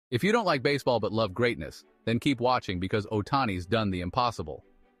If you don't like baseball but love greatness, then keep watching because Ohtani's done the impossible.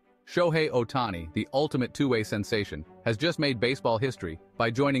 Shohei Ohtani, the ultimate two-way sensation, has just made baseball history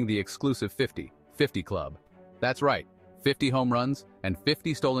by joining the exclusive 50-50 club. That's right, 50 home runs and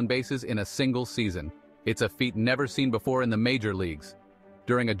 50 stolen bases in a single season. It's a feat never seen before in the major leagues.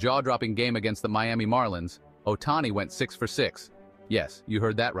 During a jaw-dropping game against the Miami Marlins, Ohtani went 6 for 6. Yes, you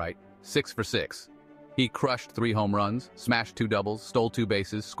heard that right, 6 for 6. He crushed 3 home runs, smashed 2 doubles, stole 2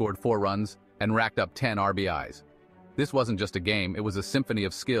 bases, scored 4 runs, and racked up 10 RBIs. This wasn't just a game, it was a symphony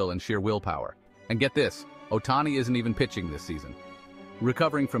of skill and sheer willpower. And get this, Ohtani isn't even pitching this season.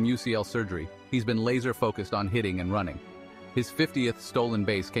 Recovering from UCL surgery, he's been laser-focused on hitting and running. His 50th stolen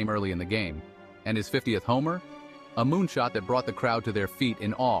base came early in the game, and his 50th homer? A moonshot that brought the crowd to their feet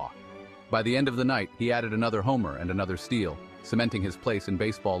in awe. By the end of the night, he added another homer and another steal, cementing his place in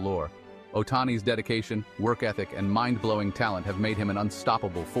baseball lore. Ohtani's dedication, work ethic, and mind-blowing talent have made him an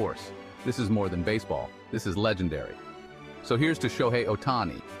unstoppable force. This is more than baseball. This is legendary. So here's to Shohei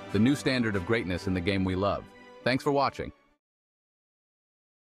Ohtani, the new standard of greatness in the game we love. Thanks for watching.